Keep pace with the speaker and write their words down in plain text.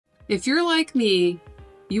If you're like me,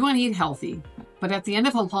 you want to eat healthy, but at the end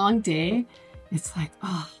of a long day, it's like,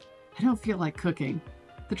 oh, I don't feel like cooking.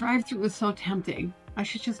 The drive-thru is so tempting. I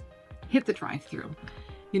should just hit the drive-thru.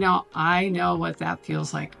 You know, I know what that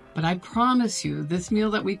feels like, but I promise you, this meal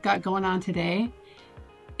that we've got going on today,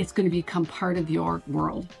 it's going to become part of your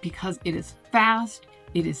world because it is fast,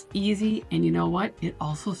 it is easy, and you know what? It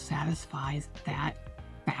also satisfies that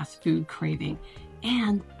fast food craving.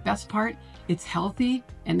 And best part, it's healthy,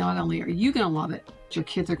 and not only are you going to love it, but your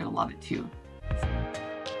kids are going to love it too.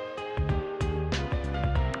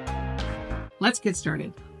 Let's get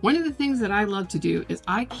started. One of the things that I love to do is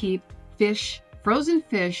I keep frozen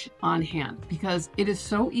fish on hand because it is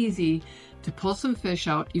so easy to pull some fish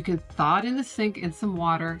out. You can thaw it in the sink in some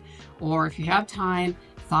water, or if you have time,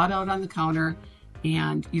 thaw it out on the counter,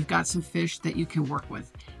 and you've got some fish that you can work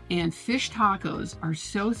with. And fish tacos are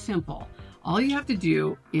so simple. All you have to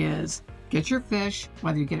do is get your fish,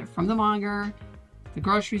 whether you get it from the monger, the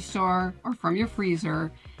grocery store, or from your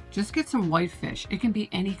freezer. Just get some white fish. It can be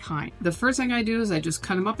any kind. The first thing I do is I just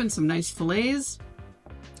cut them up in some nice fillets,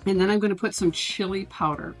 and then I'm going to put some chili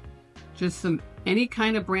powder. Just any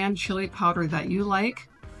kind of brand chili powder that you like.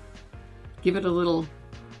 Give it a little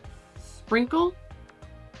sprinkle,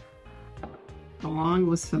 along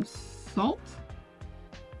with some salt.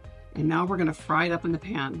 And now we're going to fry it up in the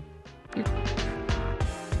pan.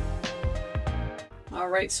 All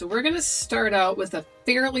right, so we're going to start out with a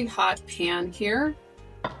fairly hot pan here.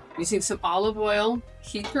 Using some olive oil.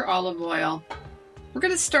 Heat your olive oil. We're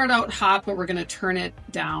going to start out hot, but we're going to turn it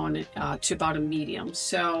down to about a medium.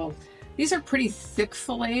 So these are pretty thick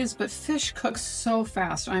fillets, but fish cooks so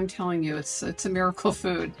fast. I'm telling you, it's a miracle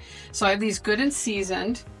food. So I have these good and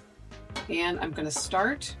seasoned, and I'm going to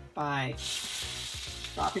start by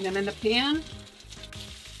dropping them in the pan.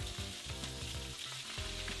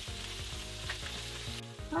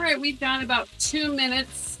 All right, we've done about 2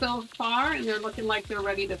 minutes so far, and they're looking like they're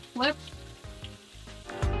ready to flip.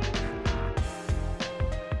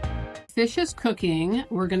 Fish is cooking.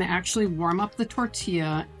 We're going to actually warm up the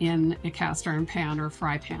tortilla in a cast iron pan or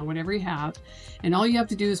fry pan, whatever you have. And all you have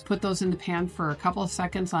to do is put those in the pan for a couple of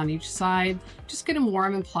seconds on each side. Just get them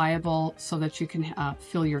warm and pliable so that you can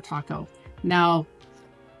fill your taco. Now,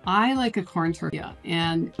 I like a corn tortilla,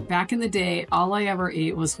 and back in the day, all I ever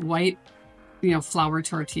ate was white, flour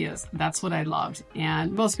tortillas. That's what I loved.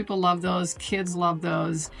 And most people love those. Kids love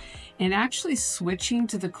those. And actually switching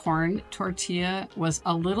to the corn tortilla was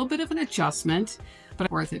a little bit of an adjustment, but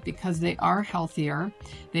worth it because they are healthier.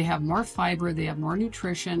 They have more fiber, they have more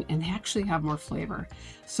nutrition, and they actually have more flavor.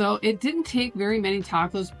 So it didn't take very many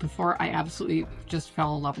tacos before I absolutely just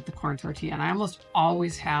fell in love with the corn tortilla. And I almost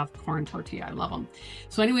always have corn tortilla. I love them.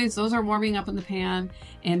 So anyways, those are warming up in the pan.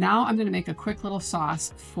 And now I'm going to make a quick little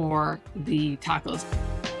sauce for the tacos.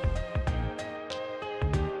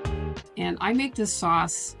 And I make this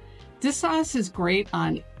sauce. This sauce is great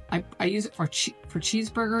on, I use it for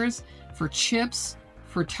cheeseburgers, for chips,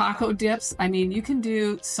 for taco dips. I mean, you can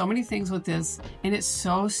do so many things with this, and it's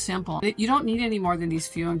so simple. You don't need any more than these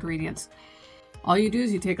few ingredients. All you do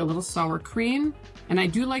is you take a little sour cream, and I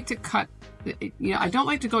do like to cut, I don't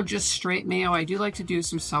like to go just straight mayo. I do like to do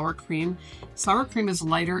some sour cream. Sour cream is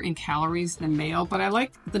lighter in calories than mayo, but I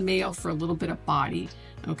like the mayo for a little bit of body.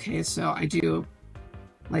 Okay, so I do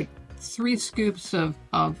like 3 scoops of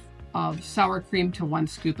sour cream to 1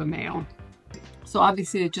 scoop of mayo. So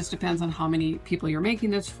obviously it just depends on how many people you're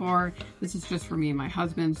making this for. This is just for me and my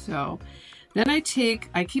husband. So then I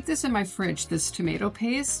keep this in my fridge, this tomato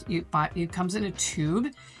paste. It comes in a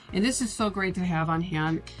tube, and this is so great to have on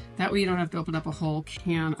hand. That way you don't have to open up a whole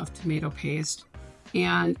can of tomato paste.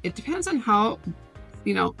 And it depends on how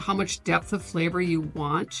much depth of flavor you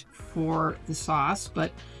want for the sauce,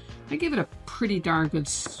 but I give it a pretty darn good,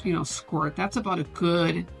 squirt. That's about a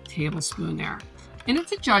good tablespoon there. And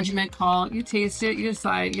it's a judgment call. You taste it, you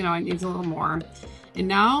decide, it needs a little more. And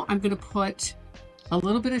now I'm going to put a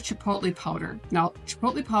little bit of chipotle powder. Now,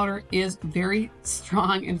 chipotle powder is very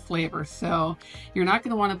strong in flavor, so you're not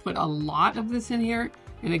going to want to put a lot of this in here.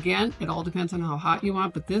 And again, it all depends on how hot you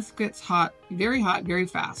want, but this gets hot, very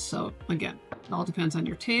fast. So again, it all depends on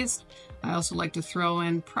your taste. I also like to throw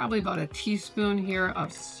in probably about a teaspoon here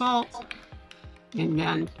of salt, and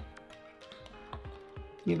then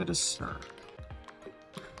give it a stir.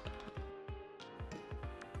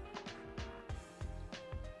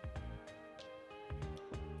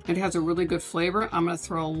 It has a really good flavor. I'm going to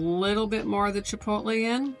throw a little bit more of the chipotle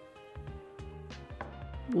in,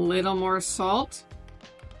 a little more salt.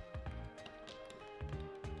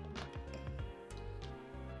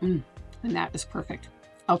 And that is perfect.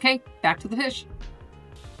 Okay, back to the fish.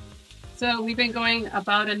 So we've been going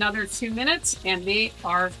about another 2 minutes and they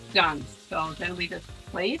are done. So then we just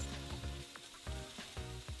place,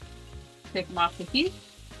 take them off the heat.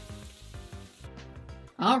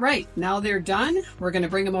 All right, now they're done. We're gonna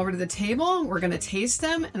bring them over to the table. We're gonna taste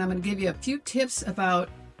them, and I'm gonna give you a few tips about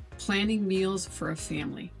planning meals for a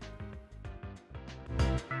family.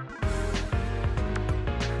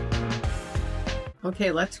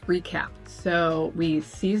 Okay, let's recap. So we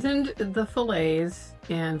seasoned the fillets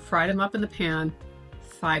and fried them up in the pan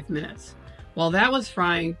 5 minutes. While that was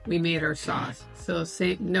frying, we made our sauce. So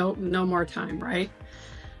no more time, right?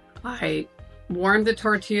 I warmed the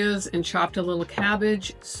tortillas and chopped a little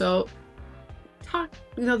cabbage. So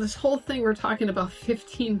this whole thing, we're talking about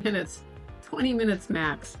 15 minutes, 20 minutes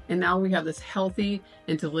max. And now we have this healthy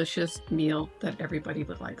and delicious meal that everybody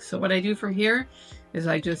would like. So what I do from here is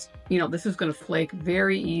I just, this is going to flake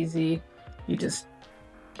very easy. You just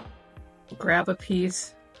grab a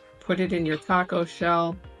piece, put it in your taco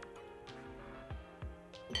shell.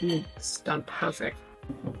 It's done perfect.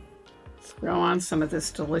 Throw on some of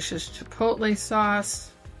this delicious chipotle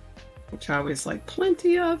sauce, which I always like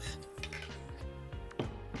plenty of.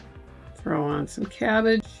 Throw on some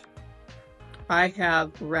cabbage. I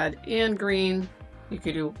have red and green. You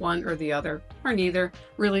could do one or the other, or neither.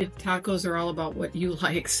 Really, tacos are all about what you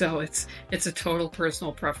like, so it's a total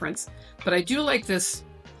personal preference. But I do like this.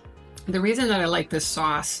 The reason that I like this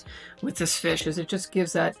sauce with this fish is it just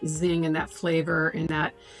gives that zing and that flavor and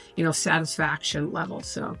that, satisfaction level.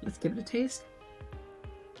 So let's give it a taste.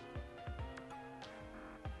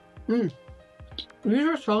 These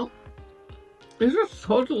are so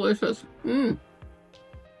delicious.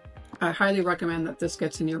 I highly recommend that this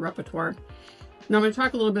gets in your repertoire. Now I'm going to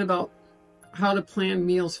talk a little bit about how to plan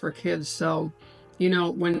meals for kids. So,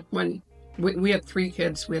 when we had 3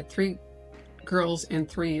 kids, we had 3 girls in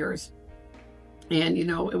 3 years, and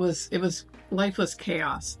life was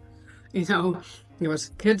chaos. There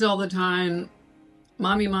was kids all the time,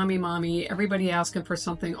 mommy, everybody asking for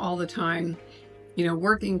something all the time,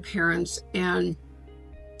 working parents, and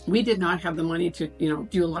we did not have the money to,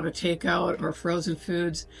 do a lot of takeout or frozen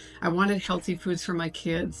foods. I wanted healthy foods for my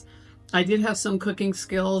kids. I did have some cooking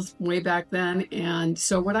skills way back then. And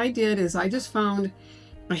so what I did is I just found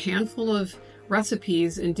a handful of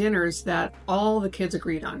recipes and dinners that all the kids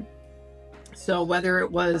agreed on. So whether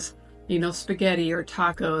it was, spaghetti or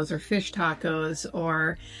tacos or fish tacos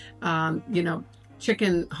or,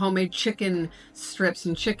 homemade chicken strips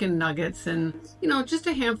and chicken nuggets and, just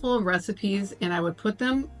a handful of recipes, and I would put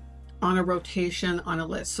them on a rotation on a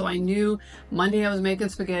list. So I knew Monday I was making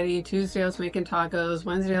spaghetti, Tuesday I was making tacos,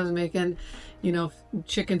 Wednesday I was making,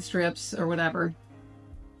 chicken strips or whatever.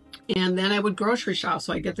 And then I would grocery shop.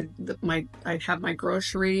 So I get I'd have my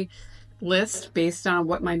grocery list based on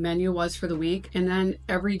what my menu was for the week. And then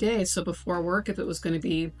every day, so before work, if it was going to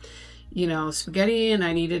be, spaghetti and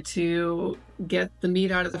I needed to get the meat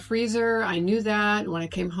out of the freezer, I knew that. When I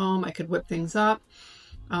came home, I could whip things up.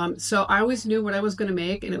 So I always knew what I was going to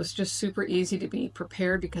make, and it was just super easy to be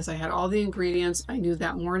prepared because I had all the ingredients. I knew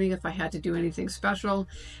that morning if I had to do anything special,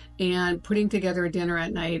 and putting together a dinner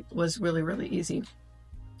at night was really, really easy.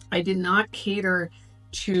 I did not cater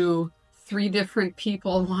to 3 different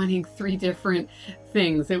people wanting 3 different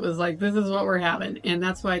things. It was like, this is what we're having. And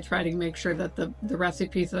that's why I try to make sure that the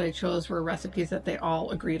recipes that I chose were recipes that they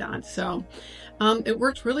all agreed on. So it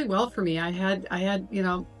worked really well for me. I had,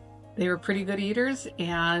 they were pretty good eaters,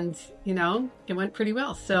 and, it went pretty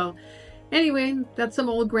well. So anyway, that's some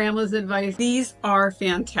old grandma's advice. These are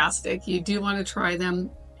fantastic. You do want to try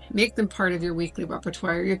them. Make them part of your weekly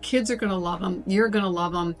repertoire. Your kids are going to love them. You're going to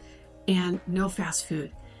love them. And no fast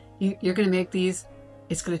food. You're going to make these.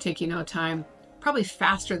 It's going to take you no time. Probably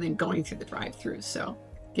faster than going through the drive-thru. So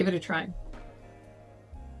give it a try.